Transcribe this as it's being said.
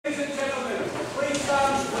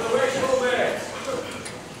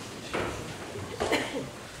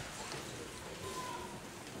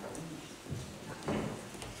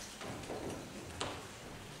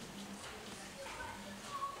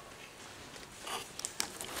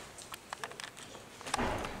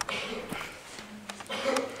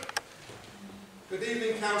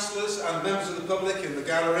councillors and members of the public in the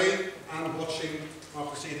gallery and watching our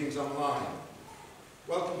proceedings online.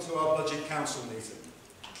 Welcome to our Budget Council meeting.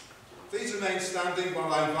 Please remain standing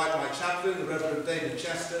while I invite my chaplain, the Reverend David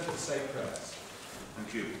Chester, to say prayers.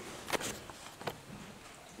 Thank you.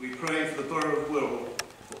 We pray for the Borough of Wirral,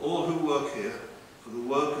 for all who work here, for the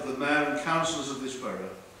work of the Mayor and councillors of this borough,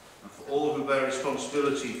 and for all who bear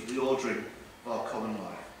responsibility for the ordering of our common life.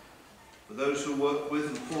 For those who work with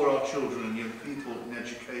and for our children and young people in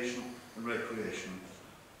education and recreation,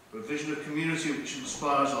 for a vision of community which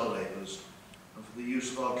inspires our labours, and for the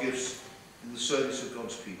use of our gifts in the service of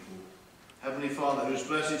God's people. Heavenly Father, whose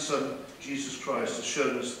blessed Son, Jesus Christ, has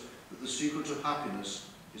shown us that the secret of happiness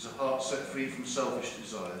is a heart set free from selfish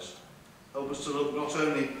desires. Help us to look not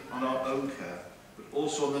only on our own care, but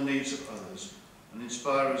also on the needs of others, and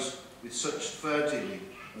inspire us with such fair dealing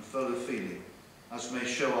and fellow feeling as may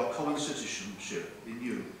show our common citizenship in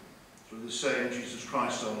you, through the same Jesus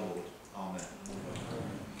Christ our Lord. Amen.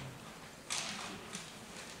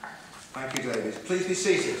 Thank you, David. Please be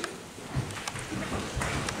seated.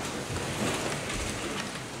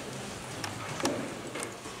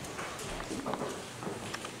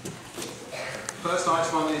 First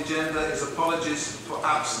item on the agenda is apologies for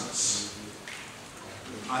absence.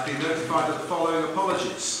 I've been notified of the following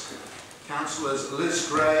apologies. Councillors Liz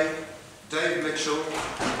Gray, Dave Mitchell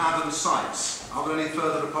and Adam Sykes. Are there any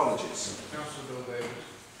further apologies? Councillor Bill Davis.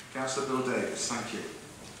 Councillor Bill Davis, thank you.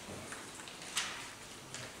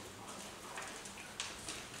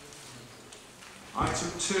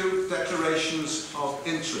 Item 2, declarations of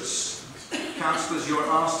interest. Councillors, you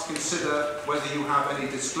are asked to consider whether you have any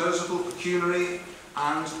disclosable pecuniary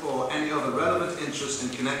and or any other relevant interest in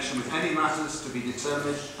connection with any matters to be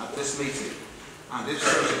determined at this meeting, and if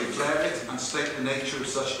so, to declare it and state the nature of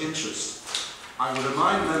such interest. I would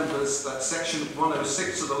remind members that Section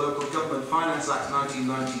 106 of the Local Government Finance Act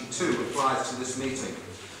 1992 applies to this meeting,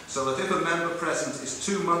 so that if a member present is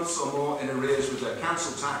 2 months or more in arrears with their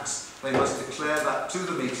council tax, they must declare that to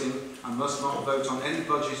the meeting and must not vote on any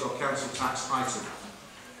budget or council tax item.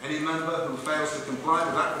 Any member who fails to comply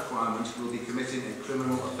with that requirement will be committing a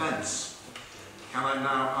criminal offence. Can I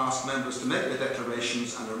now ask members to make their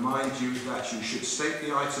declarations and remind you that you should state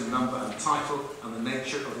the item number and title and the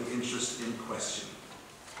nature of the interest in question.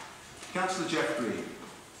 Councillor Jeff Green.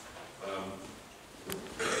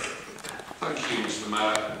 Thank you, Mr.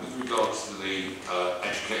 Mayor. With regards to the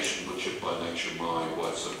education budget by nature, my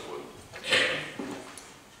wife's employed.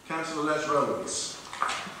 Councillor Les Rowlands.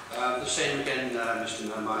 The same again, Mr.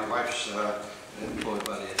 Mayor. My wife's employed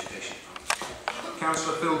by the Education Fund.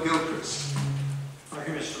 Councillor Phil Gilchrist. Thank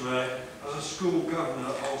you, Mr. Mayor. As a school governor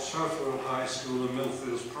of South Wirral High School and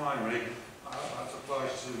Millfields Primary, that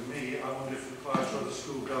applies to me. I wonder if it applies to other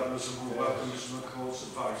school governors, and we'll welcome Mr. McCall's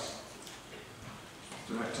advice.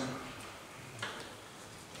 Director.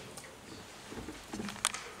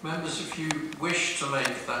 Members, if you wish to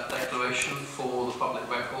make that declaration for the public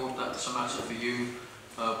record, that's a matter for you.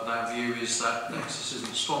 But our view is that nexus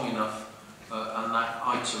isn't strong enough and that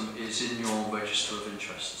item is in your register of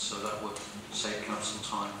interest, so that would save council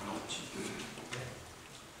time not to do it.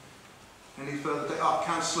 Any further?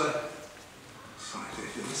 Councillor. Sorry,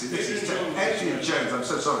 this is Adrian Jones. I'm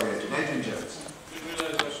so sorry, Adrian. Adrian Jones. I didn't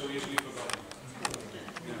realise I was so easily forgotten.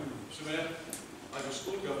 Mr. Mayor, I'm a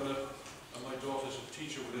school governor and my daughter's a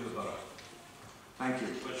teacher within the borough. Thank you.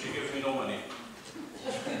 But she gives me no money.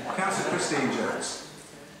 Councillor Christine Jones.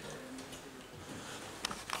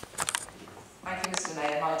 Thank you, Mr.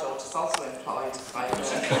 Mayor. My daughter's also employed by the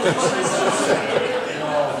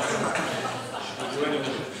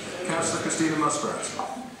Councillor Christina Muspratt.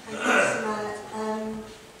 Thank you, Mr. Mayor.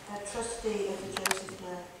 A trustee of the Joseph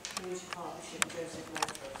Mayor Community Partnership, Joseph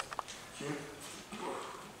Mayor Trust. Thank you.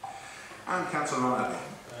 And Councillor Ron Abbey.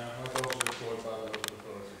 My daughter's employed by the local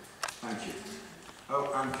authority. Thank you.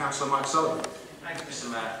 Oh, and Councillor Mike Sullivan. Thank you,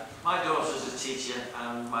 Mr. Mayor. My daughter's a teacher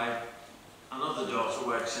and another daughter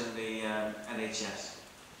works in the NHS.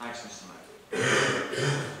 Thanks, Mr. Mayor.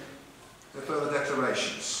 No further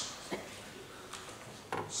declarations.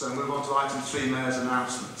 So move on to item 3, Mayor's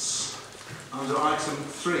announcements. Under item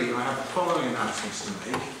 3, I have the following announcements to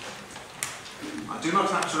make. I do not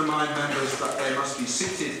have to remind members that they must be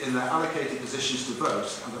seated in their allocated positions to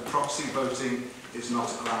vote and that proxy voting is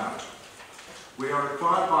not allowed. We are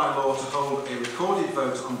required by law to hold a recorded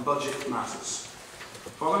vote on budget matters.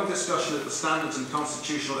 Following discussion at the Standards and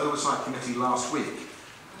Constitutional Oversight Committee last week,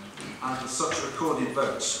 and for such recorded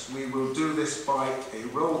votes, we will do this by a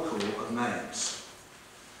roll call of names.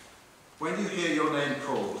 When you hear your name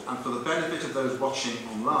called, and for the benefit of those watching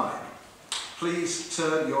online, please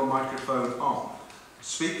turn your microphone on,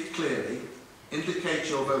 speak clearly, indicate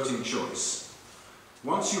your voting choice.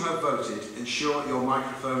 Once you have voted, ensure your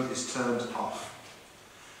microphone is turned off.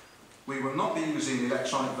 We will not be using the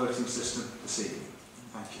electronic voting system this evening.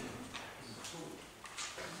 Thank you.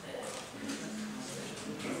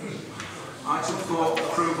 Item 4,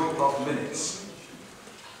 approval of minutes.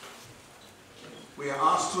 We are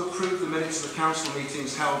asked to approve the minutes of the council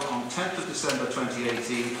meetings held on 10th of December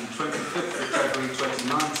 2018 and 25th of February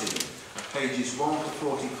 2019, pages 1 to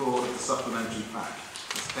 44 of the supplementary pack.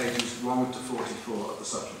 That's pages 1 to 44 of the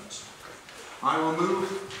supplement. I will move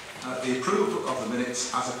the approval of the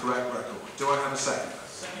minutes as a correct record. Do I have a second?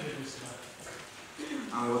 Seconded, Mr. Mayor.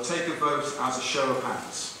 I will take a vote as a show of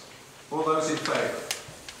hands. All those in favour?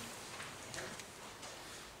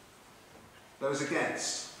 Those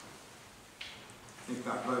against? I think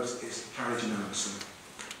that vote is carried unanimously.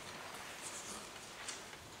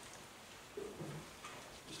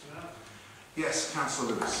 Mr. Mayor? Yes,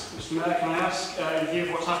 Councillor Lewis. Mr. Mayor, can I ask, in view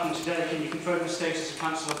of what's happened today, can you confirm the status of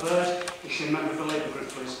Councillor Bird? Is she a member of the Labour Group,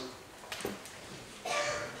 please?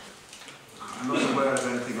 I'm not aware of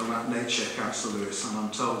anything of that nature, Councillor Lewis, and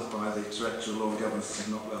I'm told by the Director of Law and Governance it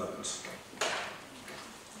is not relevant.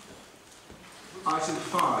 Item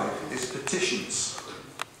 5 is petitions.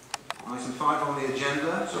 Item 5 on the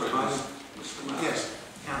agenda. Sorry, Mr. Mayor. Yes,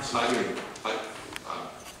 Councillor Green.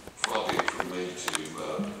 Far be it from me to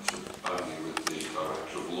argue with the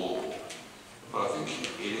Director of Law, but I think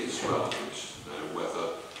it is relevant to know whether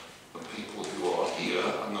the people who are here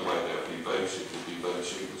and the way they'll be voting will be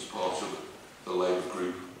voting as part of the Labour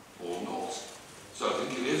group or not. So I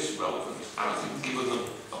think it is relevant, and I think given the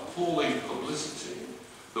appalling publicity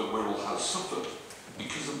that Wirral has suffered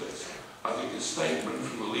because of this, I think a statement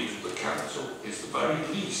from the leader of the council is the very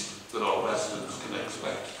least that our residents can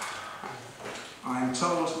expect. I am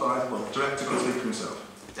told by, well, the Director can speak for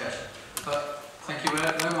himself. Yes. Thank you,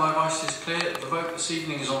 Mayor. No, my advice is clear. The vote this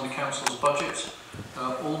evening is on the council's budget.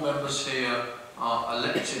 All members here are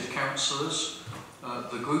elected councillors.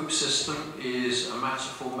 The group system is a matter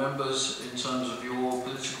for members in terms of your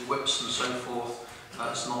political whips and so forth.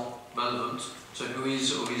 That's not relevant to who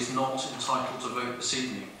is or is not entitled to vote this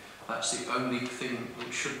evening. That's the only thing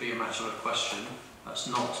that should be a matter of question. That's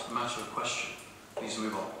not a matter of question. Please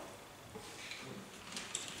move on.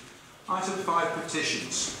 Item 5,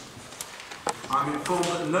 petitions. I'm informed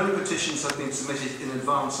that no petitions have been submitted in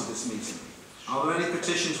advance of this meeting. Are there any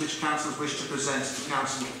petitions which councillors wish to present to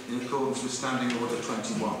council in accordance with Standing Order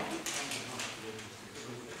 21?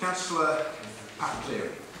 Councillor Pat Cleary.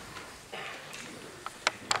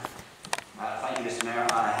 Thank you, Mr. Mayor.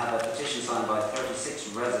 I have a petition signed by 36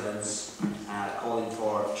 residents calling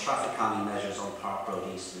for traffic calming measures on Park Road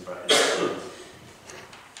East in Brighton.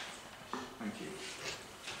 Thank you.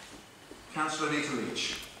 Councillor Anita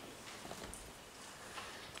Leach.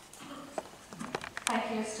 Thank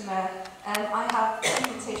you, Mr. Mayor. I have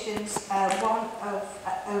two petitions, one of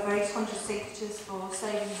over 800 signatures for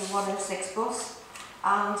saving the 106 bus,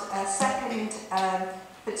 and a second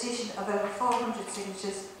petition of over 400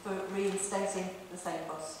 signatures for reinstating the same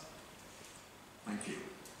bus. Thank you.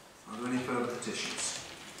 Are there any further petitions?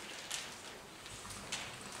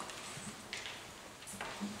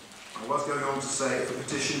 I was going on to say, if the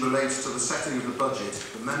petition relates to the setting of the budget,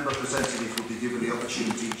 the member presenting it will be given the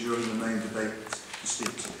opportunity during the main debate to speak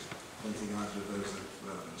to it. I don't think either of those are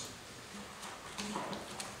relevant.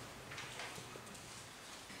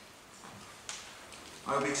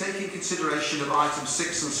 I will be taking consideration of items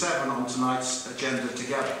 6 and 7 on tonight's agenda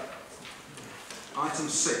together. Item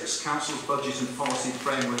 6, Council's Budget and Policy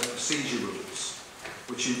Framework Procedure Rules,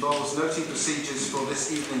 which involves noting procedures for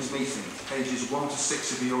this evening's meeting, pages 1 to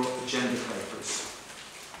 6 of your agenda papers.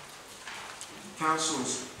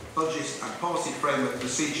 Council's Budget and Policy Framework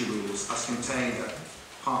Procedure Rules as contained at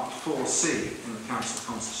Part 4C in the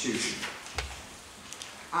Council Constitution.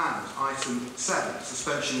 And item 7,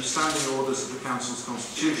 suspension of standing orders of the Council's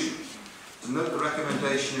Constitution. To note the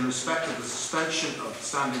recommendation in respect of the suspension of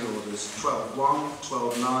standing orders 12.1,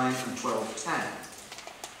 12.9 and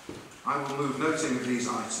 12.10. I will move noting of these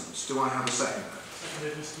items. Do I have a seconder?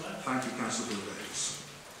 Seconded, Mr. Mayor. Thank you, Councillor Bill Davis.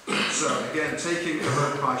 So, again, taking a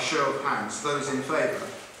vote by show of hands, those in favour?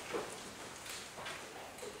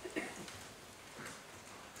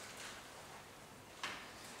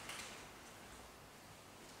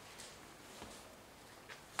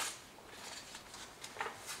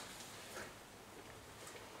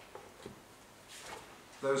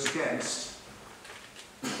 Those against?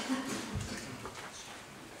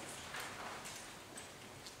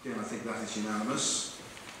 Again, I think that is unanimous.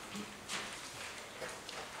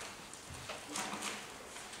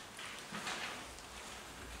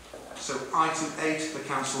 So, item 8, the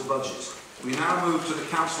council budget. We now move to the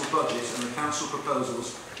council budget and the council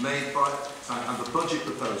proposals made by, and the budget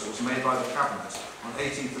proposals made by the Cabinet on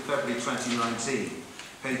 18th of February 2019,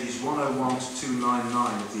 pages 101 to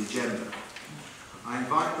 299 of the agenda. I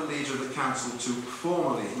invite the Leader of the Council to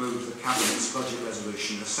formally move the Cabinet's budget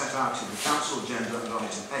resolution as set out in the Council agenda under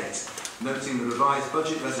item 8, noting the revised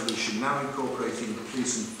budget resolution now incorporating the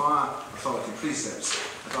Police and Fire Authority precepts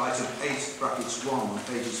at item 8 brackets 1 on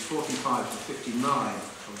pages 45 to 59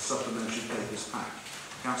 of the supplementary papers pack.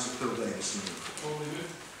 Councillor Phil Davis to move.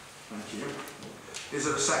 Thank you. Is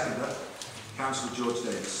there a seconder? Councillor George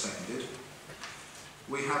Davis seconded.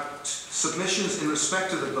 We have submissions in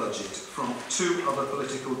respect of the budget from 2 other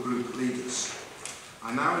political group leaders.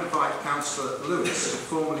 I now invite Councillor Lewis to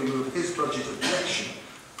formally move his budget objection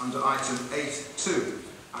under item 8.2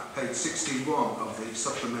 at page 61 of the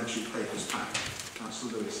supplementary papers pack.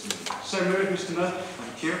 Councillor Lewis to move. So moved, Mr. Mayor.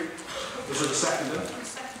 Thank you. Is there a seconder?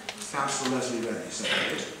 Councillor Leslie Rennie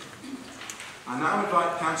seconded. I now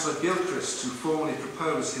invite Councillor Gilchrist to formally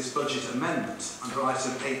propose his budget amendment under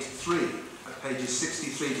item 8.3 at pages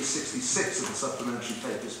 63 to 66 of the supplementary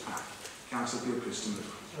papers pack. Councillor Gilchrist to move.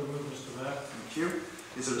 So moved, Mr. Mayor. Thank you.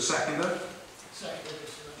 Is there a seconder? Seconded,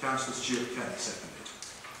 Mr. Mayor. Councillor Stuart Kelly seconded.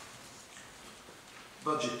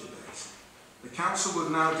 Budget debate. The Council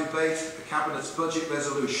will now debate the Cabinet's budget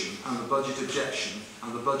resolution and the budget objection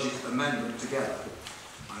and the budget amendment together.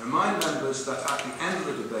 I remind members that at the end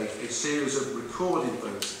of the debate a series of recorded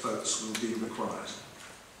votes will be required.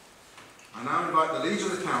 I now invite the Leader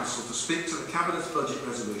of the Council to speak to the Cabinet's budget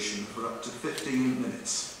resolution for up to 15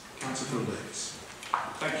 minutes. Councillor Phil Davis.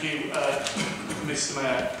 Thank you, Mr.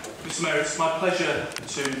 Mayor. Mr. Mayor, it's my pleasure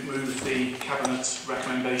to move the Cabinet's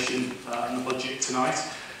recommendation on the budget tonight.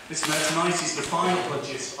 Mr. Mayor, tonight is the final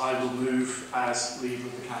budget I will move as Leader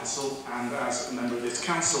of the Council and as a member of this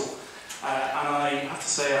Council. And I have to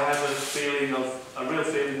say I have a real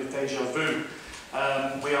feeling of deja vu.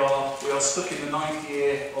 We are stuck in the 9th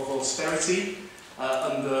year of austerity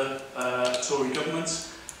under Tory government.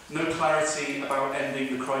 No clarity about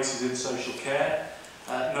ending the crisis in social care.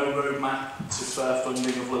 No roadmap to spur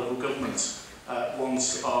funding of local government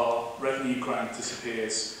once our revenue grant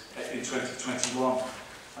disappears in 2021.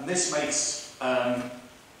 And this makes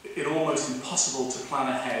it almost impossible to plan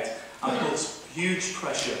ahead and puts huge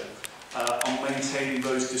pressure on maintaining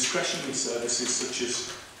those discretionary services such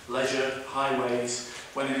as leisure, highways,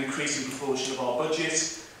 when an increasing proportion of our budget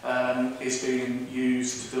is being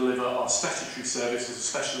used to deliver our statutory services,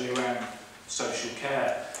 especially around social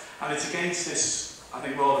care. And it's against this, I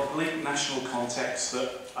think, rather bleak national context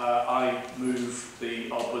that I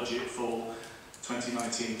move our budget for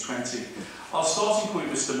 2019-20. Our starting point,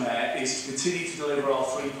 Mr. Mayor, is to continue to deliver our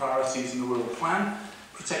 3 priorities in the Wirral Plan: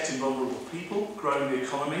 protecting vulnerable people, growing the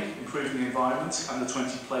economy, improving the environment, and the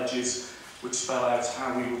 20 pledges which spell out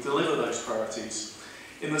how we will deliver those priorities.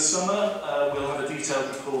 In the summer, we'll have a detailed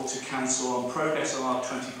report to Council on progress on our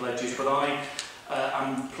 20 pledges, but I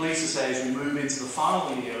am pleased to say as we move into the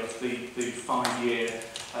final year of the 5-year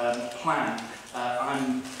plan,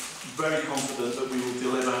 I'm very confident that we will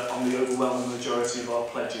deliver on the overwhelming majority of our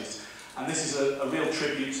pledges. And this is a real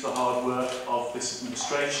tribute to the hard work of this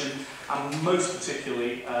administration, and most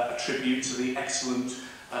particularly a tribute to the excellent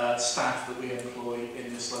staff that we employ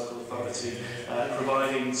in this local authority,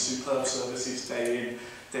 providing superb services day in,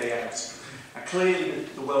 day out. And clearly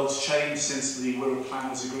the world's changed since the Wirral Plan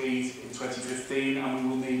was agreed in 2015, and we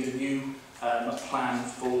will need a new plan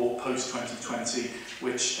for post-2020,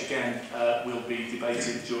 which again will be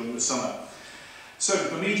debated during the summer. So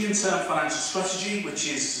the medium-term financial strategy, which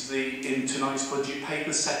is in tonight's budget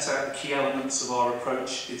paper, sets out the key elements of our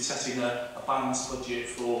approach in setting a balanced budget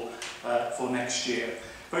for next year.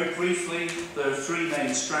 Very briefly, there are 3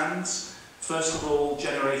 main strands. First of all,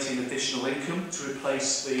 generating additional income to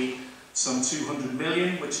replace the some 200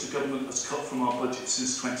 million which the government has cut from our budget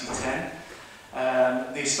since 2010.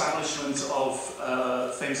 The establishment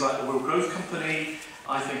of things like the Wirral Growth Company,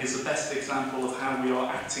 I think, is the best example of how we are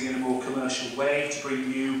acting in a more commercial way to bring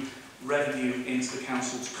new revenue into the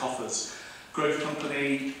council's coffers. Growth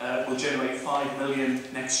Company will generate 5 million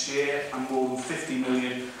next year and more than 50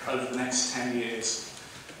 million over the next 10 years.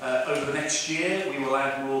 Over the next year, we will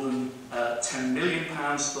add more than £10 million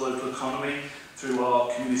to the local economy through our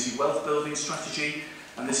community wealth building strategy,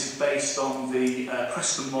 and this is based on the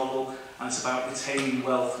Preston model, and it's about retaining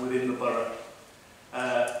wealth within the borough.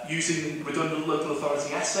 Using redundant local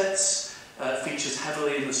authority assets features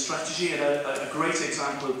heavily in the strategy, and a great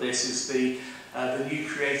example of this is the new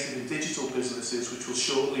creative and digital businesses which will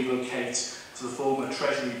shortly locate to the former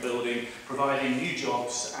Treasury building, providing new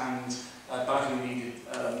jobs and badly needed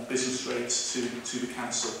business rates to the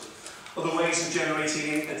council. Other ways of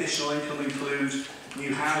generating additional income include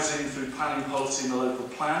new housing through planning policy in the local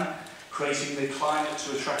plan, creating the climate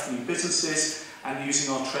to attract new businesses, and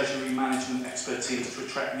using our treasury management expertise to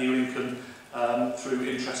attract new income through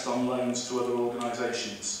interest on loans to other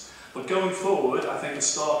organisations. But going forward, I think the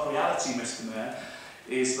stark reality, Mr Mayor,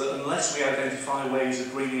 is that unless we identify ways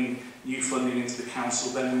of bringing new funding into the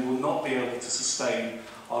council, then we will not be able to sustain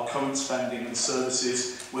our current spending, and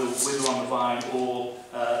services will wither on the vine or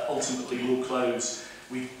ultimately will close.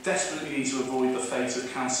 We desperately need to avoid the fate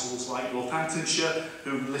of councils like Northamptonshire,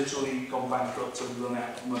 who've literally gone bankrupt and run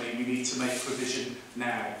out of money. We need to make provision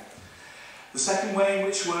now. The second way in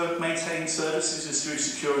which we're maintaining services is through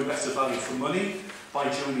securing better value for money by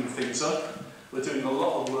joining things up. We're doing a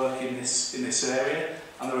lot of work in this area,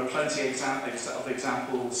 and there are plenty of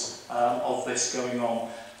examples of this going on.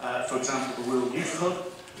 For example, the Wirral Youth Hub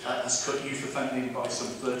has cut youth offending by some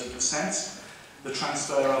 30%. The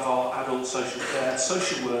transfer of our adult social care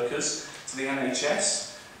social workers to the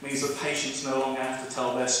NHS means that patients no longer have to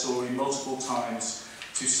tell their story multiple times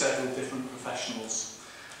to several different professionals.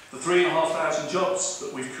 The 3,500 jobs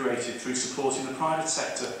that we've created through supporting the private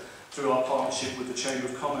sector through our partnership with the Chamber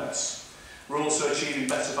of Commerce. We're also achieving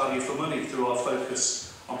better value for money through our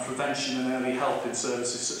focus on prevention and early help in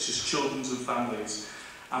services such as children's and families.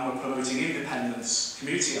 And we're promoting independence,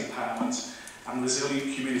 community empowerment, and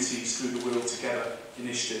resilient communities through the Wirral Together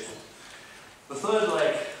initiative. The third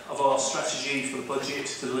leg of our strategy for the budget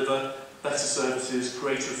is to deliver better services,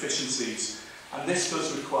 greater efficiencies, and this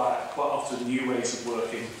does require quite often new ways of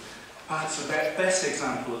working. Perhaps the best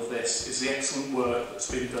example of this is the excellent work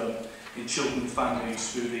that's been done in children and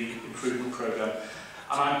families through the improvement programme,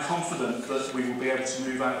 and I'm confident that we will be able to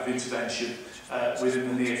move out of intervention within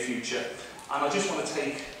the near future. And I just want to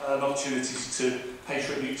take an opportunity to pay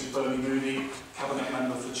tribute to Bernie Mooney, Cabinet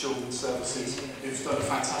Member for Children's Services, who's done a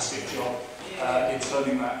fantastic job in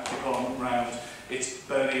turning that department round.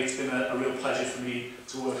 Bernie, it's been a real pleasure for me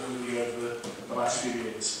to work with you over the last few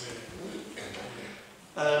years.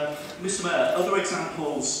 Mr Mayor, other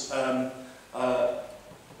examples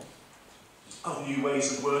of new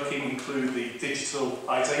ways of working include the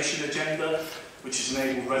digitalisation agenda, which has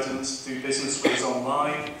enabled residents to do business with us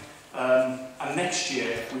online. And next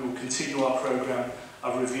year we will continue our programme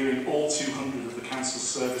of reviewing all 200 of the council's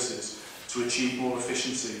services to achieve more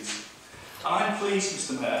efficiencies. And I'm pleased,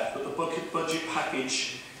 Mr Mayor, that the budget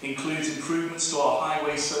package includes improvements to our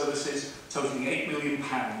highway services totalling £8 million.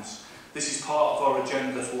 This is part of our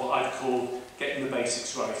agenda for what I've called getting the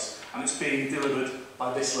basics right, and it's being delivered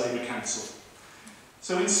by this Labour Council.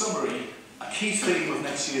 So in summary, a key theme of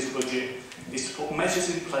next year's budget is to put measures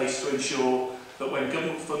in place to ensure that when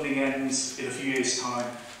government funding ends in a few years' time,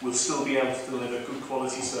 we'll still be able to deliver good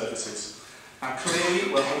quality services. Now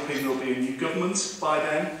clearly, we're hoping there'll be a new government by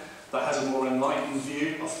then that has a more enlightened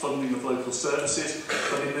view of funding of local services,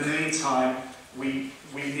 but in the meantime, we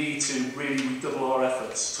need to really redouble our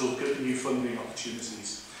efforts to look at new funding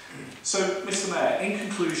opportunities. So, Mr Mayor, in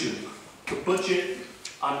conclusion, the budget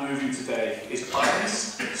I'm moving today is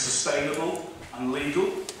balanced, sustainable and legal.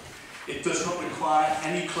 It does not require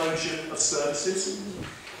any closure of services.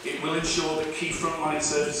 It will ensure that key frontline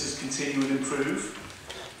services continue and improve.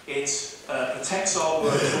 It protects our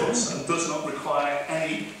workforce and does not require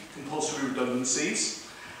any compulsory redundancies.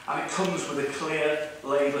 And it comes with a clear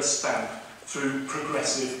Labour stamp through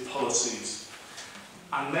progressive policies.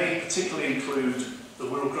 And they particularly include the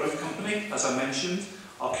Wirral Growth Company, as I mentioned,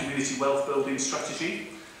 our community wealth building strategy,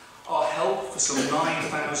 our help for some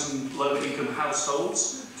 9,000 low-income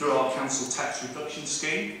households through our council tax reduction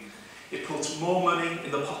scheme. It puts more money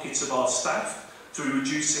in the pockets of our staff through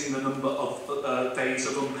reducing the number of days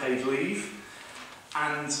of unpaid leave.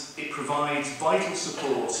 And it provides vital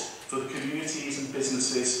support for the communities and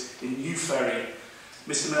businesses in New Ferry.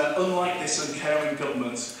 Mr Mayor, unlike this uncaring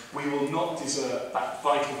government, we will not desert that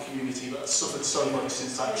vital community that has suffered so much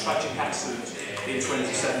since that tragic accident in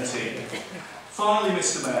 2017. Finally,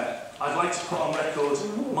 Mr Mayor, I'd like to put on record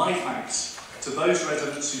my thanks to those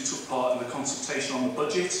residents who took part in the consultation on the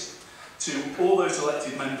budget, to all those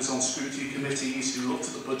elected members on scrutiny committees who looked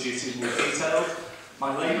at the budget in more detail,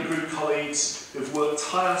 my Labour Group colleagues who have worked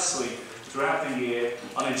tirelessly throughout the year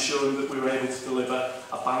on ensuring that we were able to deliver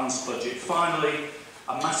a balanced budget. Finally,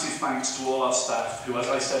 a massive thanks to all our staff who, as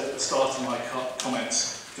I said at the start of my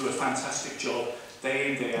comments, do a fantastic job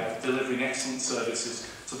day in, day out, delivering excellent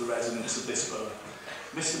services to the residents of this borough.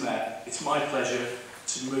 Mr Mayor, it's my pleasure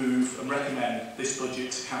to move and recommend this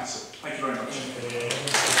budget to Council. Thank you very much.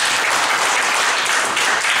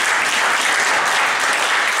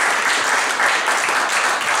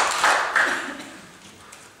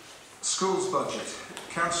 Schools budget.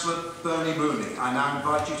 Councillor Councillor Bernie Mooney, I now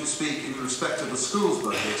invite you to speak in respect of the schools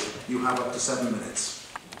budget. You have up to 7 minutes.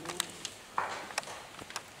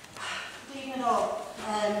 Good evening all.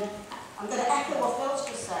 I'm going to echo what Phil's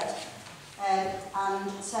just said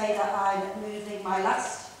and say that I'm moving my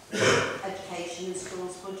last education and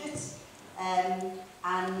schools budget. And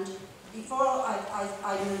before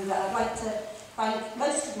I move it, I'd like to thank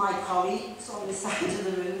most of my colleagues on this side of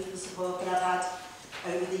the room for the support that I've had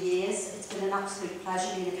over the years. It's been an absolute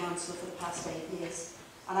pleasure being a councillor for the past 8 years.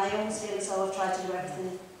 And I always feel as though I've tried to do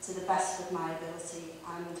everything to the best of my ability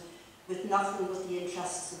and with nothing but the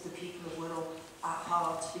interests of the people of Wirral at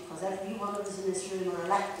heart, because every one of us in this room are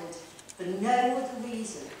elected for no other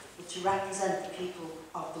reason but to represent the people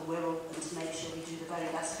of the Wirral and to make sure we do the very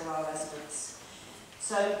best for our residents.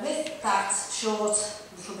 So with that short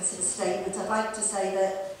little bit of a statement, I'd like to say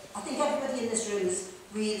that I think everybody in this room is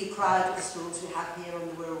really proud of the schools we have here on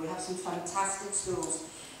the Wirral. We have some fantastic schools.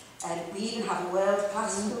 We even have a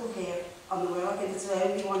world-class school here on the Wirral. I think it's the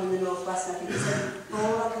only one in the northwest, and I think it's only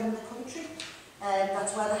 4 of them in the country.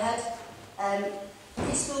 That's where they're head.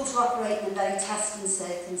 These schools are operating in very testing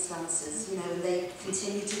circumstances, you know, and they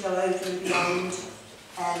continue to go over and beyond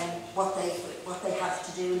what they have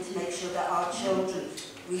to do and to make sure that our children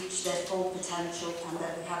reach their full potential and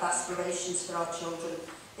that we have aspirations for our children.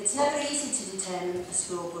 It's never easy to determine a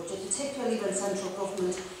school budget, particularly when central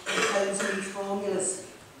government imposes new formulas.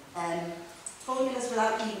 Formulas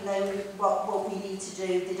without even knowing what we need to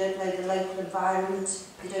do. They don't know the local environment,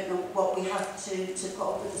 they don't know what we have to put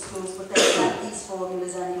up with the schools, but they set these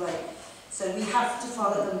formulas anyway. So we have to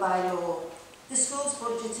follow them by law. The schools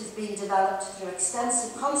budget has been developed through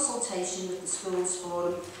extensive consultation with the schools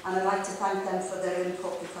forum, and I'd like to thank them for their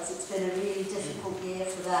input because it's been a really difficult year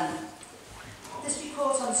for them. This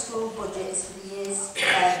report on school budget is for the years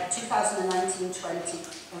 2019-20,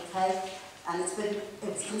 okay? And it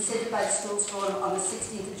was considered by the Schools Forum on the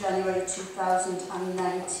 16th of January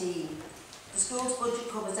 2019. The schools budget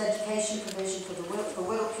covers education provision for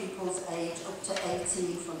Wirral pupils aged up to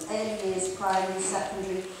 18 from early years, primary,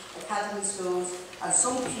 secondary, academy schools, and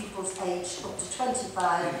some pupils aged up to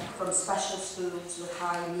 25 from special schools with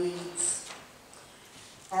high needs.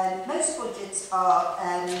 Most budgets are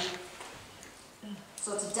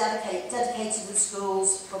sort of dedicated to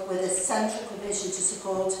schools, but with a central provision to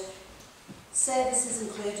support services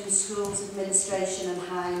including schools, administration and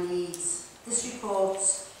high needs. This report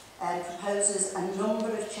proposes a number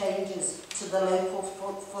of changes to the local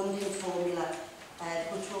funding formula,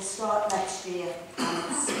 which will start next year. And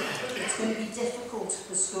it's going to be difficult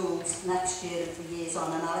for schools next year and for years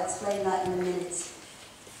on, and I'll explain that in a minute.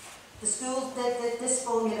 This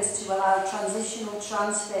formula is to allow transitional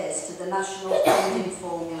transfers to the national funding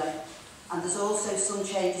formula. And there's also some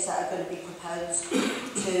changes that are going to be proposed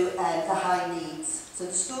to the high needs. So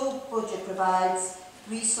the school budget provides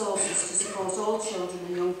resources to support all children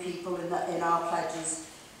and young people in our pledges.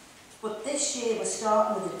 But this year we're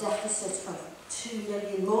starting with a deficit of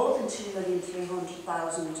more than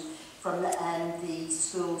 2,300,000 from the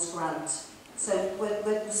schools grant. So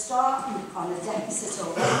we're starting on a deficit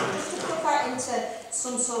already. Just to put that into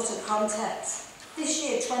some sort of context, this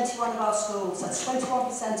year, 21 of our schools, that's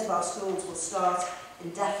 21% of our schools, will start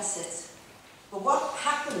in deficit. But what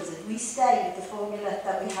happens if we stay with the formula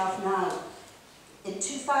that we have now? In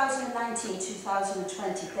 2019-2020,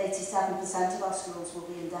 37% of our schools will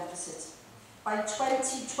be in deficit. By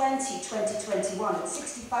 2020-2021, it's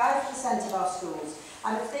 65% of our schools.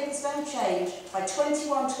 And if things don't change, by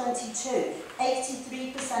 21-22,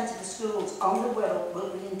 83% of the schools on the Wirral will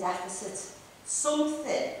be in deficit.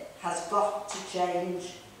 Something has got to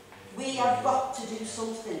change. We have got to do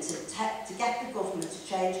something to get the government to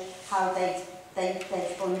change how they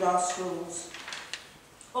fund our schools.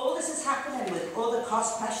 All this is happening with other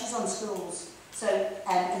cost pressures on schools. So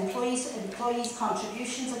employees'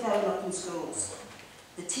 contributions are going up in schools.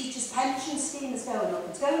 The teachers' pension scheme is going up.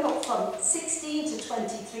 It's going up from 16 to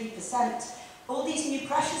 23%. All these new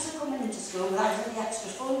pressures are coming into school without any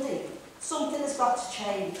extra funding. Something has got to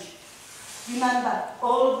change. Remember,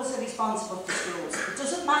 all of us are responsible for schools. It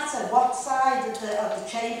doesn't matter what side of the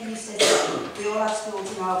chamber you sit on, we all have schools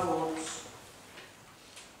in our wards.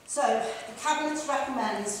 So, the Cabinet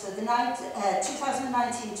recommends for the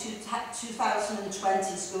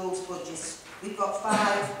 2019-2020 schools budget, we've got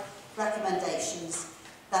 5 recommendations.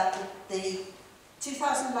 That the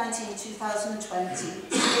 2019-2020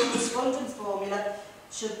 schools funding formula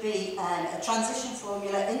should be a transition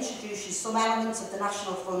formula, introduces some elements of the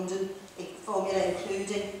national funding formula,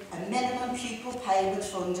 including a minimum pupil payment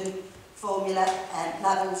funding formula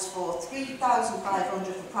levels for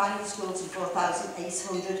 3,500 for primary schools and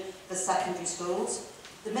 4,800 for secondary schools.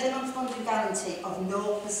 The minimum funding guarantee of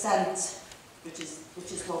 0%, which is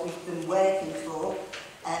what we've been working for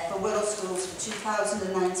Wirral schools for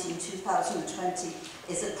 2019-2020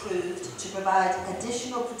 is approved to provide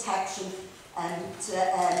additional protection to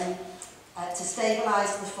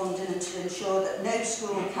stabilise the funding and to ensure that no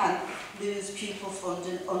school can lose pupil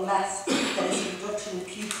funding unless there is a reduction in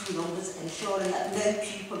pupil numbers, ensuring that no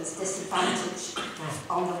pupil is disadvantaged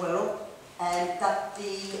on the Wirral, that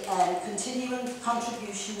the continuing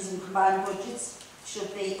contributions and combined budgets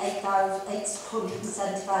should be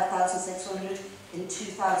 875,600 in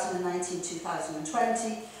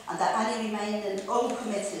 2019-2020, and that any remaining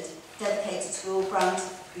uncommitted dedicated school grant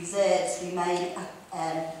reserves remain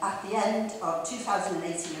at the end of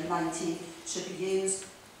 2018 and 19 should be used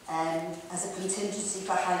as a contingency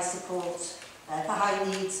for high support, for high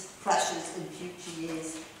needs pressures in future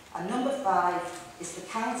years. And number 5 is the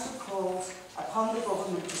council calls upon the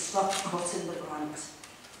government to stop cutting the grant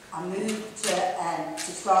and move to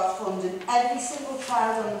start funding every single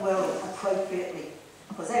child on the Wirral appropriately,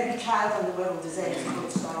 because every child on the Wirral deserves a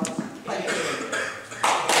good start. Thank you.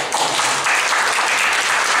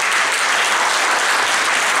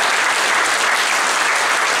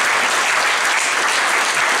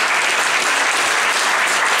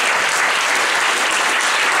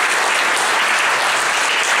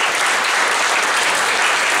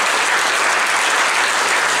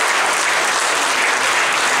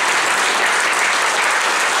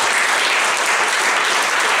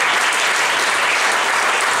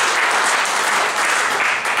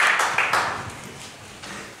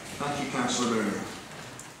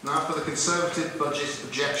 Conservative budget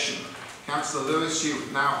objection. Councillor Lewis, you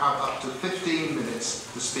now have up to 15 minutes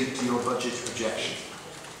to speak to your budget objection.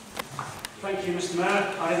 Thank you, Mr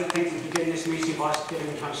Mayor. I didn't think we'd begin this meeting by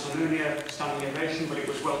giving Councillor Mooney a standing ovation, but it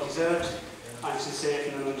was well deserved. I'm sincere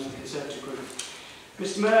from the members of the Conservative group.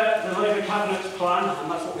 Mr Mayor, the Labour Cabinet's plan,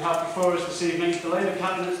 and that's what we have before us this evening, the Labour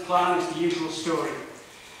Cabinet's plan is the usual story.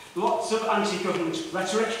 Lots of anti-government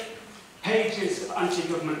rhetoric, pages of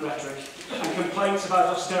anti-government rhetoric, and complaints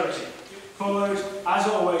about austerity, followed, as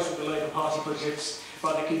always with the Labour Party budgets,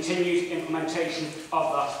 by the continued implementation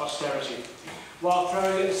of that austerity, while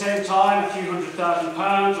throwing at the same time a few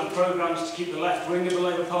 £100,000 on programmes to keep the left wing of the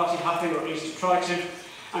Labour Party happy, or at least to try to,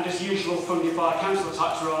 and as usual funded by a council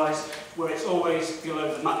tax rise, where it's always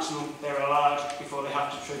below the maximum they're allowed before they have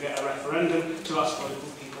to trigger a referendum to ask local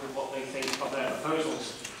people what they think of their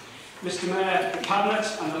proposals. Mr Mayor, the Cabinet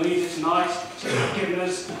and the leader tonight have given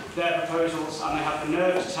us their proposals, and they have the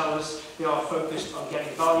nerve to tell us they are focused on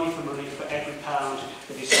getting value for money for every pound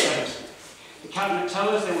that is spent. The Cabinet tell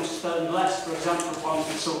us they want to spend less, for example, on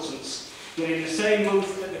consultants. Yet in the same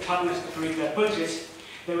month that the Cabinet agreed their budget,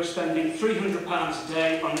 they were spending £300 a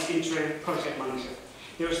day on an interim project manager.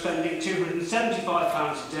 They were spending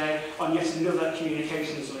 £275 a day on yet another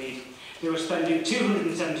communications lead. They were spending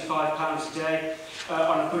 £275 a day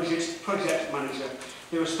on a budget project manager.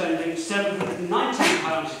 They were spending £719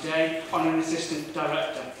 a day on an assistant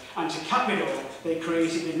director. And to cap it all, they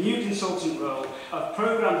created a new consultant role of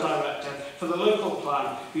programme director for the local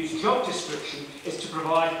plan, whose job description is to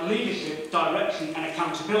provide leadership, direction and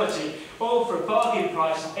accountability, all for a bargain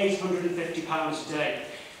price of £850 a day.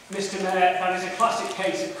 Mr Mayor, that is a classic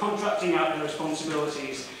case of contracting out their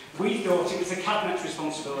responsibilities. We thought it was the Cabinet's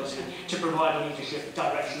responsibility to provide leadership,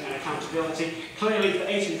 direction and accountability. Clearly, for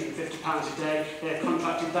 £850 a day, they have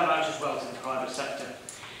contracted that out as well to the private sector.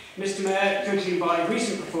 Mr Mayor, judging by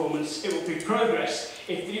recent performance, it will be progress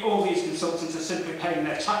if all these consultants are simply paying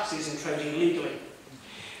their taxes and trading legally.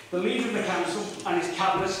 The leader of the Council and his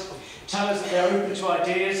Cabinet tell us that they are open to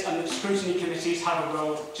ideas and that scrutiny committees have a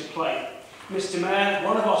role to play. Mr Mayor,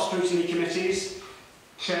 one of our scrutiny committees,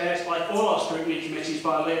 chaired, like all our scrutiny committees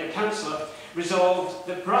by a Labour councillor, resolved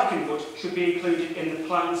that Brackenwood should be included in the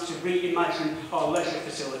plans to reimagine our leisure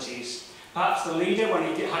facilities. Perhaps the leader, when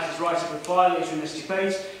he has his right of reply later in this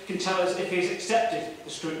debate, can tell us if he has accepted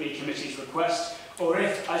the scrutiny committee's request, or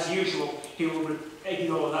if, as usual, he will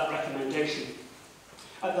ignore that recommendation.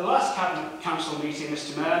 At the last Cabinet Council meeting,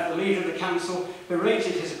 Mr Mayor, the leader of the Council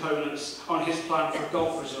berated his opponents on his plan for a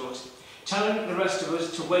golf resort, telling the rest of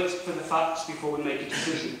us to wait for the facts before we make a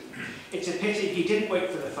decision. It's a pity he didn't wait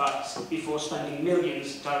for the facts before spending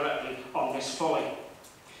millions directly on this folly.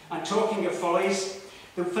 And talking of follies,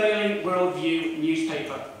 the failing Wirral View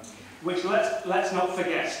newspaper, which let's not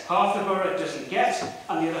forget, half the borough doesn't get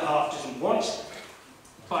and the other half doesn't want.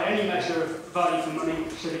 By any measure of value for money,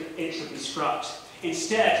 it should be scrapped.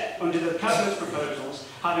 Instead, under the Cabinet's proposals,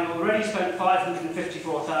 having already spent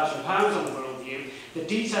 £554,000 on the Wirral View, the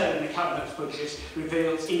detail in the Cabinet's budget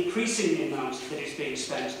reveals increasing the amount that is being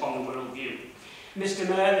spent on the Wirral View. Mr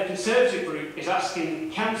Mayor, the Conservative group is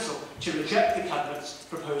asking Council to reject the Cabinet's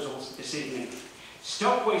proposals this evening.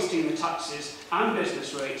 Stop wasting the taxes and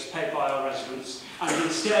business rates paid by our residents and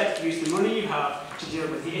instead use the money you have to deal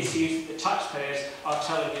with the issues that the taxpayers are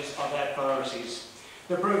telling us are their priorities.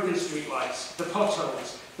 The broken streetlights, the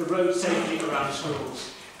potholes, the road safety around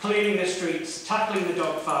schools, cleaning the streets, tackling the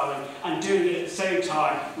dog fouling and doing it at the same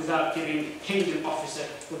time without giving Kingdom Officer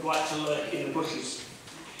the right to lurk in the bushes.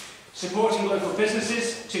 Supporting local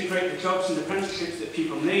businesses to create the jobs and apprenticeships that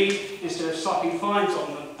people need instead of slapping fines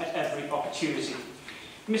on them at every opportunity.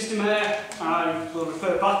 Mr Mayor, I will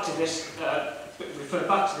refer back to this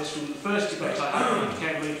from the first debate I had when I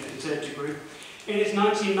became leader of the Conservative group. In its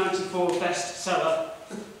 1994 bestseller,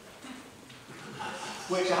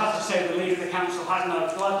 which I have to say the leader of the council has now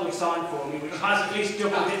gladly signed for me, which has at least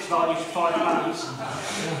doubled its value to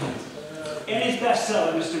 £5. In his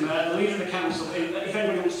bestseller, Mr Mayor, the leader of the council, if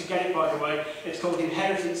anybody wants to get it by the way, it's called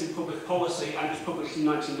Inheritance in Public Policy and it was published in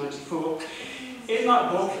 1994. In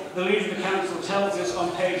that book, the leader of the council tells us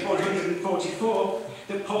on page 144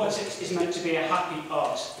 that politics is meant to be a happy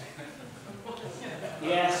art.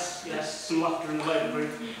 Yes, some laughter in the Labour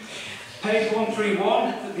group. Page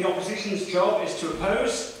 131, that the opposition's job is to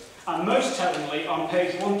oppose, and most tellingly on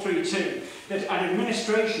page 132, that an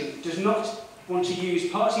administration does not want to use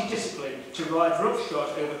party discipline to ride roughshod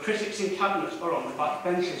over critics in cabinet or on the back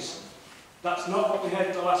benches. That's not what we heard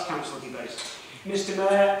at the last council debate. Mr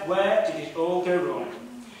Mayor, where did it all go wrong?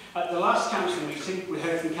 At the last council meeting, we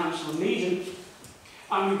heard from Councillor Meaden,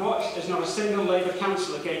 and we watched as not a single Labour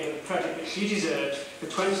councillor gave her the credit that she deserved for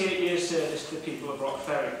 28 years' service to the people of Rock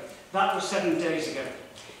Ferry. That was 7 days ago.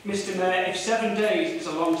 Mr Mayor, if 7 days is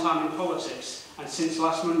a long time in politics, and since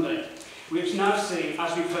last Monday, we have now seen,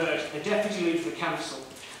 as we've heard, the Deputy Leader of the Council,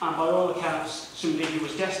 and by all accounts, somebody who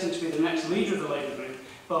was destined to be the next leader of the Labour group,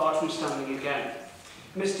 barred from standing again.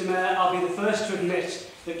 Mr Mayor, I'll be the first to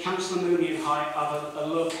admit that Councillor Mooney and I have a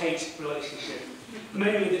love-hate relationship.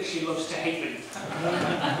 Mainly that she loves to hate me.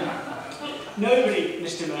 Nobody,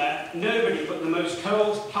 Mr Mayor, nobody but the most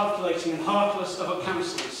cold, calculating and heartless of our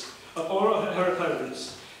councillors, of all of her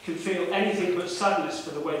opponents, can feel anything but sadness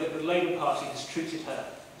for the way that the Labour Party has treated her.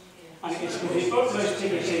 And it is with the utmost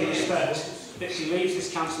dignity and respect that she leaves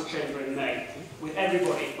this council chamber in May, with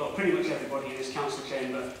everybody, well pretty much everybody in this council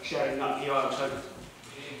chamber, sharing that view, I would hope.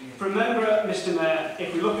 For a member, Mr Mayor,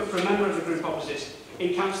 if we look at for a member of the group opposite,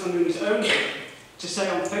 in Councillor Mooney's own group, to say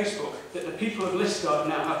on Facebook that the people of Liscard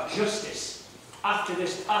now have justice after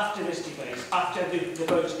this debate, after the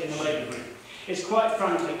vote in the Labour group, is quite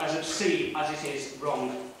frankly as obscene as it is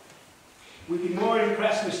wrong. We'd be more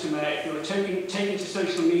impressed, Mr Mayor, if we were taking to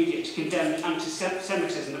social media to condemn the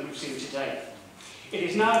anti-Semitism that we've seen today. It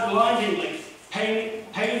is now blindingly,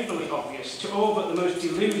 painfully obvious to all but the most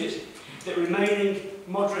deluded that remaining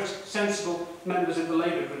moderate, sensible members of the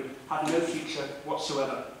Labour group have no future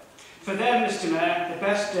whatsoever. For them, Mr Mayor, the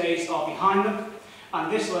best days are behind them,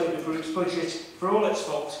 and this Labour group's budget, for all its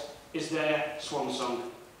fault, is their swan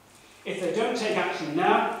song. If they don't take action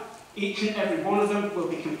now, each and every one of them will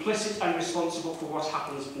be complicit and responsible for what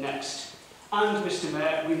happens next. And, Mr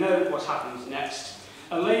Mayor, we know what happens next.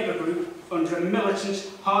 A Labour group under a militant,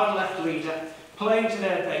 hard-left leader, playing to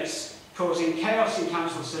their base, causing chaos in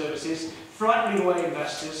council services, frightening away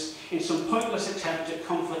investors in some pointless attempt at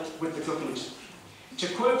conflict with the government. To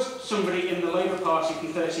quote somebody in the Labour Party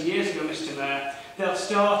from 30 years ago, Mr Mayor, they'll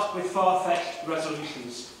start with far-fetched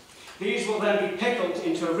resolutions. These will then be pickled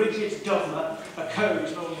into a rigid dogma, a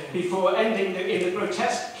code, before ending in the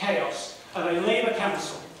grotesque chaos of a Labour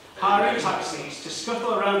council hiring taxis to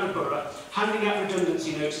scuffle around the borough, handing out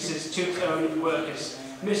redundancy notices to its own workers.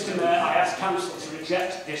 Mr Mayor, I ask Council to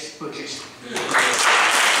reject this budget.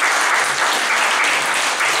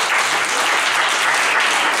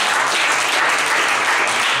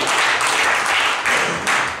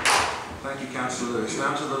 Thank you, Councillor Lewis.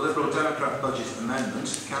 Now to the Liberal Democrat budget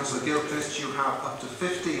amendment. Councillor Gilchrist, you have up to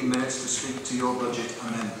 15 minutes to speak to your budget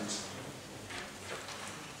amendment.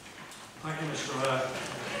 Thank you, Mr Mayor.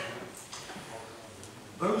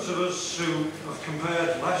 Those of us who have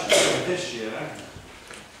compared last year with this year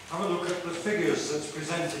have a look at the figures that's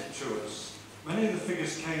presented to us. Many of the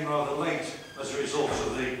figures came rather late as a result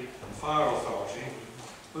of the fire authority,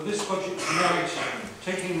 but this budget tonight,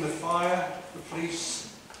 taking the fire, the police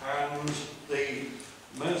and the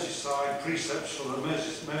Merseyside precepts or the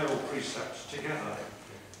mayoral precepts together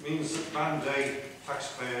means that Band A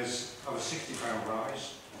taxpayers have a £60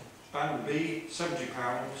 rise, Band B £70,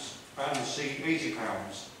 Band C £80,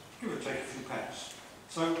 give or take a few pence.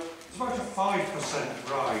 So it's about a 5%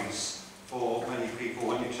 rise for many people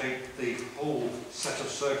when you take the whole set of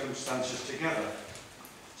circumstances together.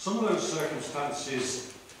 Some of those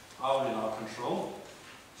circumstances are in our control,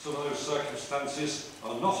 some of those circumstances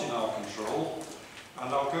are not in our control,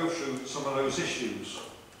 and I'll go through some of those issues.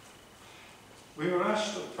 We were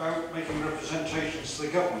asked about making representations to the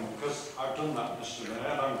government, because I've done that, Mr. Mayor,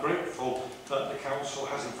 and I'm grateful that the council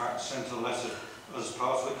has in fact sent a letter as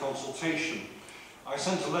part of the consultation. I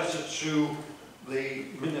sent a letter to the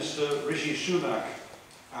Minister Rishi Sunak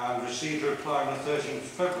and received a reply on the 13th of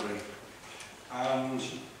February. And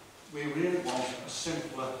we really want a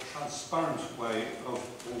simpler, transparent way of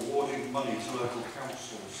awarding money to local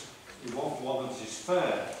councils. We want one that is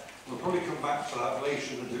fair. We'll probably come back to that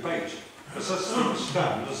later in the debate. As things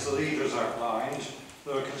stand, as the leader has outlined,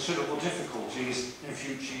 there are considerable difficulties in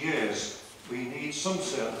future years. We need some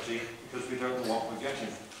certainty because we don't know what we're getting.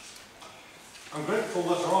 I'm grateful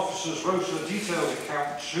that our officers wrote a detailed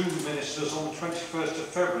account to ministers on the 21st of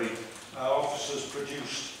February. Our officers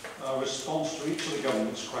produced a response to each of the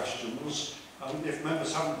government's questions, and if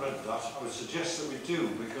members haven't read that, I would suggest that we do,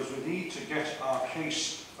 because we need to get our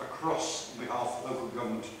case across on behalf of local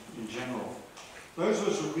government in general. Those of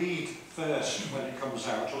us who read first when it comes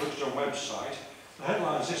out, or look at our website, the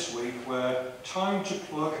headlines this week were "Time to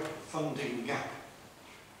Plug Funding Gap."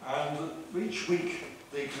 And each week,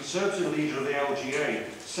 the Conservative leader of the LGA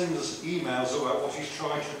sends us emails about what he's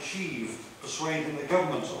trying to achieve, persuading the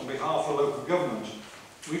government on behalf of local government.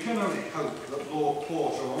 We can only hope that Lord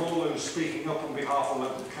Porter and all those speaking up on behalf of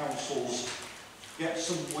local councils get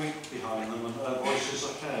some weight behind them and their voices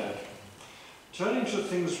are heard. Turning to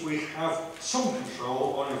things we have some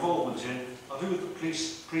control or involvement in, I'll do with the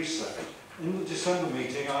police precept. In the December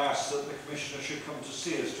meeting, I asked that the Commissioner should come to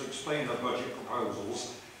see us to explain our budget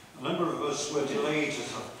proposals. A number of us were delayed at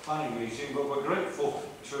a planning meeting, but we're grateful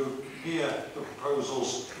to hear the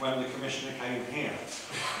proposals when the Commissioner came here.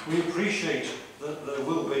 We appreciate that there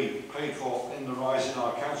will be paid for in the rise in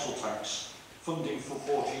our council tax, funding for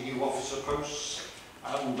 40 new officer posts,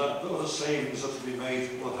 and that the other savings that will be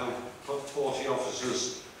made will help put 40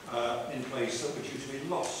 officers in place that were due to be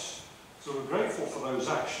lost. So we're grateful for those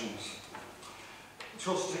actions. It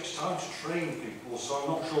also takes time to train people, so I'm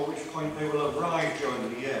not sure which point they will arrive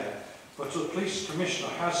during the year. But the Police Commissioner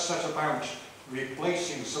has set about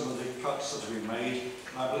replacing some of the cuts that have been made,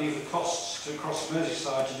 and I believe the costs to cross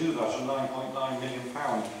Merseyside to do that are £9.9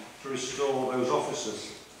 million to restore those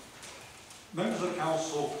officers. Members of the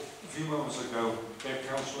Council a few moments ago gave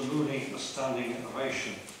Councillor Mooney a standing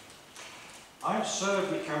ovation. I've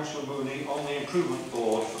served with Councillor Mooney on the Improvement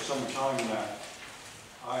Board for some time now.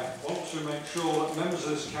 I want to make sure that members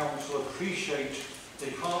of this council appreciate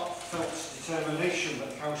the heartfelt determination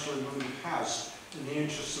that Councillor Mooney has in the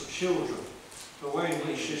interests of children, the way in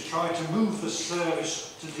which she's tried to move the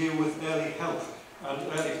service to deal with early help and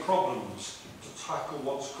early problems, to tackle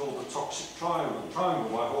what's called the toxic triangle,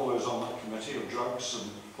 like all those on that committee, of drugs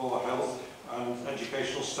and poor health and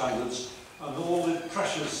educational standards, and all the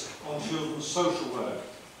pressures on children's social work.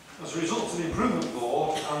 As a result of the Improvement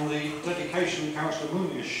Board and the dedication that Councillor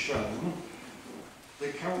Mooney has shown, the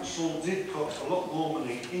Council did put a lot more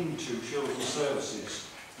money into children's services.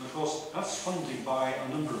 And of course, that's funded by a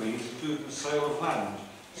number of means, including the sale of land.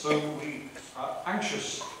 So we are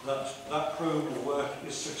anxious that that programme of work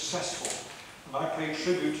is successful. And I pay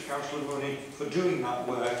tribute to Councillor Mooney for doing that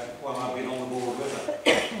work while I've been on the board with her,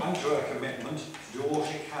 and to her commitment to do all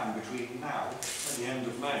she can between now and the end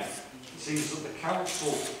of May. It seems that the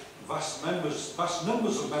Council, vast numbers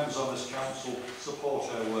of members on this Council support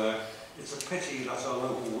her work. It's a pity that our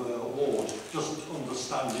local ward doesn't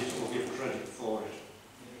understand it or give credit for it.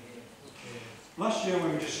 Last year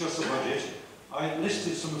when we discussed the budget, I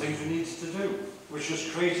listed some things we needed to do, which was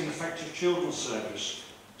create an effective children's service,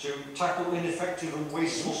 to tackle ineffective and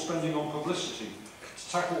wasteful spending on publicity,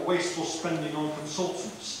 to tackle wasteful spending on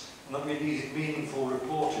consultants, and that we needed meaningful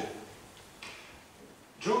reporting.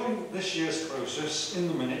 During this year's process, in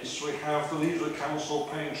the minutes, we have the Leader of the Council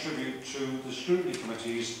paying tribute to the scrutiny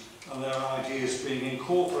committees and their ideas being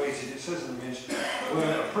incorporated, it says in the minutes,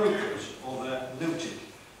 where appropriate or they're noted.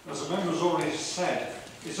 As the member has already said,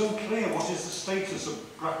 it's unclear what is the status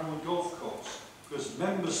of Brighton Golf Course, because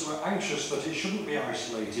members were anxious that it shouldn't be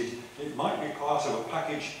isolated. It might be part of a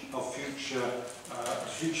package of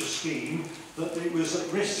future scheme, that it was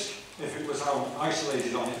at risk if it was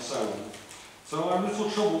isolated on its own. So I'm a little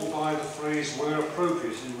troubled by the phrase "where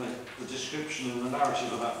appropriate" in the description and the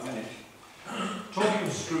narrative of that minute. Talking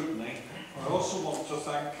of scrutiny, I also want to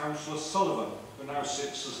thank Councillor Sullivan, who now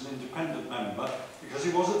sits as an independent member, because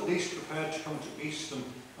he was at least prepared to come to Easton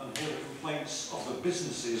and hear the complaints of the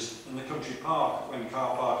businesses in the country park when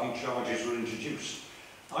car parking charges were introduced.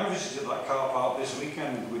 I visited that car park this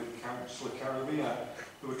weekend with Councillor Carabia.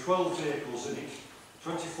 There were 12 vehicles in it,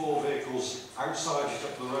 24 vehicles outside it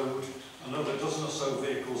up the road, another dozen or so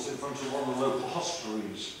vehicles in front of one of the local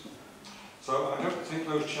hostelries. So I don't think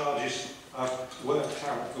those charges have worked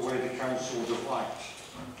out the way the council would have liked,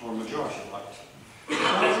 or a majority liked.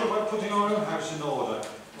 Now, about putting our own house in order.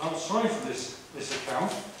 I'm sorry for this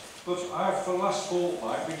account, but I have for the last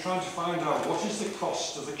fortnight been trying to find out what is the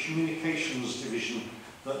cost of the communications division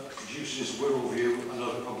that produces Wirral View and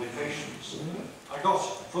other publications. I got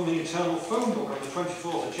from the internal phone book on the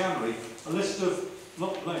 24th of January a list of,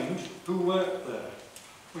 not named, who work there.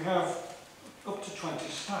 We have up to 20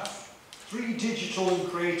 staff. 3 digital and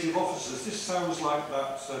creative officers. This sounds like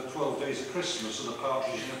that 12 Days of Christmas and a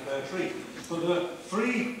partridge in a pear tree. But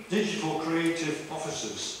 3 digital creative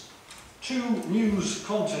officers, 2 news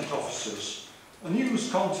content officers, a news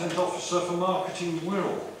content officer for marketing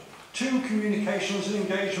Wirral, 2 communications and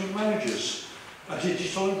engagement managers, a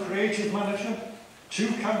digital and creative manager, 2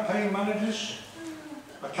 campaign managers,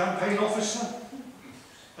 a campaign officer,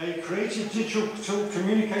 a creative digital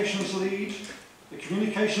communications lead, the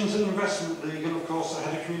Communications and Investment League, and of course the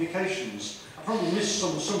head of communications. I probably missed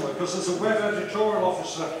some somewhere because there's a web editorial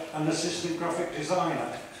officer and an assistant graphic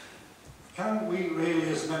designer. Can we really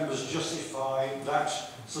as members justify that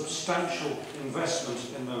substantial investment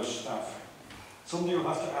in those staff? Somebody will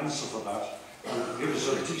have to answer for that and give us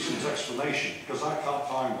a decent explanation, because I can't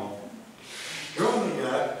find one. During the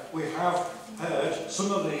year, we have heard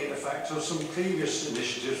some of the effect of some previous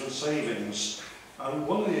initiatives and savings. And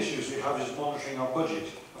one of the issues we have is monitoring our budget.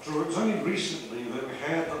 It was only recently that we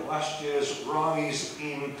heard that last year's rise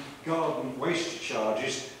in garden waste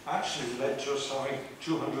charges actually led to us having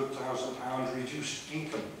 £200,000 reduced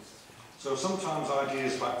income. So sometimes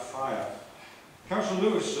ideas backfire.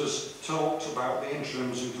 Councillor Lewis has talked about the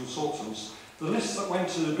interims and consultants. The list that went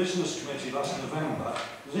to the Business Committee last November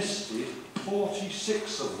listed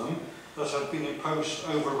 46 of them that had been in post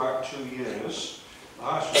over about 2 years. The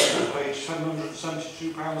highest one paid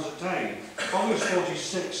 £772 a day. Of those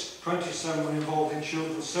 46, 27 were involved in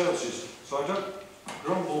children's services. So I don't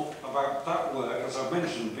grumble about that work, as I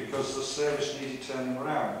mentioned, because the service needed turning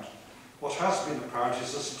around. What has been apparent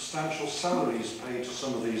is the substantial salaries paid to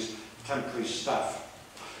some of these temporary staff.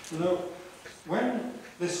 You know, when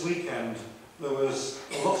this weekend there was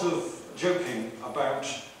a lot of joking about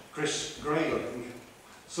Chris Grayling,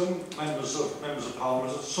 some members of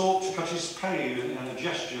Parliament had sought to cut his pay in a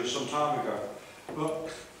gesture some time ago, but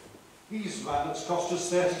he's a man that's cost us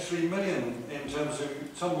 33 million in terms of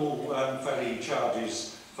tunnel ferry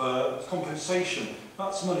charges for compensation.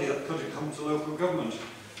 That's money that could have come to local government.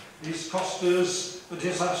 He's cost us a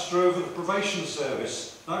disaster over the probation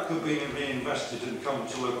service. That could be reinvested and come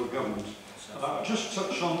to local government. And I'll just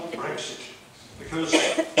touch on Brexit, because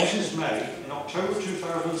Mrs May, in October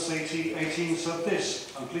 2018, said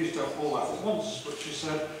this, and please don't all laugh at once, but she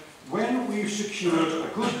said, when we've secured a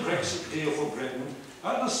good Brexit deal for Britain,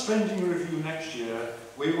 at the spending review next year,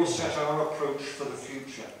 we will set our approach for the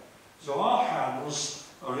future. So our hands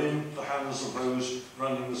are in the hands of those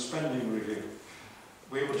running the spending review.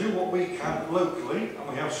 We will do what we can locally, and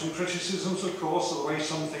we have some criticisms, of course, of the way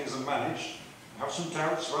some things are managed. We have some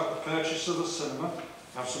doubts about the purchase of the cinema.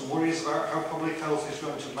 We have some worries about how public health is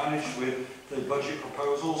going to manage with the budget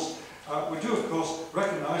proposals. We do, of course,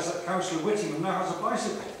 recognise that Councillor Whittingham now has a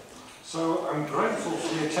bicycle. So I'm grateful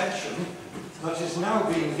for the attention that is now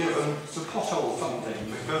being given to pothole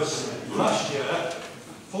funding, because last year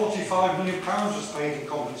 £45 million was paid in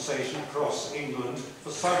compensation across England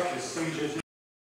for cyclists injured